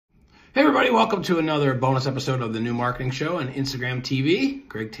Hey everybody, welcome to another bonus episode of the New Marketing Show on Instagram TV.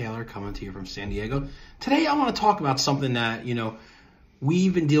 Greg Taylor coming to you from San Diego. Today I want to talk about something that,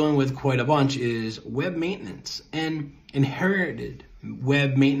 we've been dealing with quite a bunch is web maintenance and inherited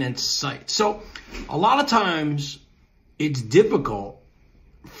web maintenance sites. So a lot of times it's difficult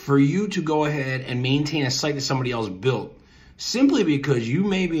for you to go ahead and maintain a site that somebody else built simply because you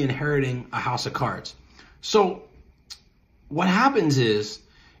may be inheriting a house of cards. So what happens is,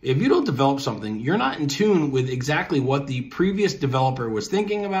 if you don't develop something, you're not in tune with exactly what the previous developer was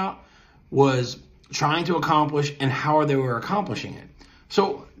thinking about, was trying to accomplish, and how they were accomplishing it.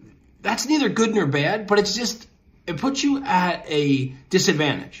 So that's neither good nor bad, but it puts you at a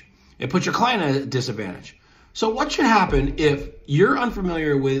disadvantage. It puts your client at a disadvantage. So what should happen if you're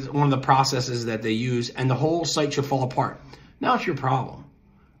unfamiliar with one of the processes that they use and the whole site should fall apart? Now it's your problem.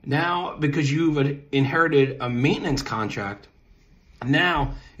 Now, because you've inherited a maintenance contract,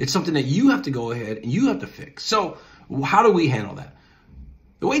 now it's something that you have to go ahead and you have to fix. So how do we handle that?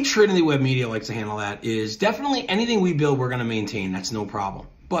 The way Trinity Web Media likes to handle that is definitely anything we build, we're going to maintain. That's no problem.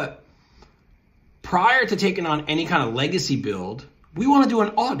 But prior to taking on any kind of legacy build, we want to do an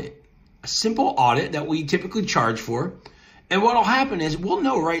audit, a simple audit that we typically charge for. And what will happen is we'll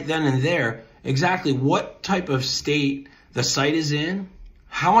know right then and there exactly what type of state the site is in,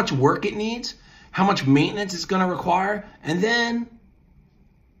 how much work it needs, how much maintenance it's going to require, and then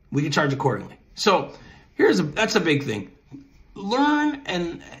we can charge accordingly. So that's a big thing. Learn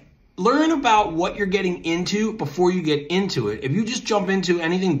about what you're getting into before you get into it. If you just jump into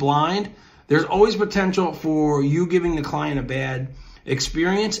anything blind, there's always potential for you giving the client a bad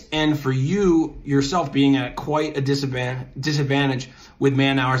experience and for you yourself being at quite a disadvantage with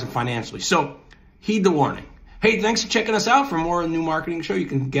man hours and financially. So heed the warning. Hey, thanks for checking us out. For more New Marketing Show, you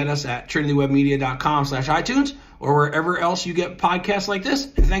can get us at trinitywebmedia.com/iTunes or wherever else you get podcasts like this.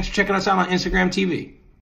 And thanks for checking us out on Instagram TV.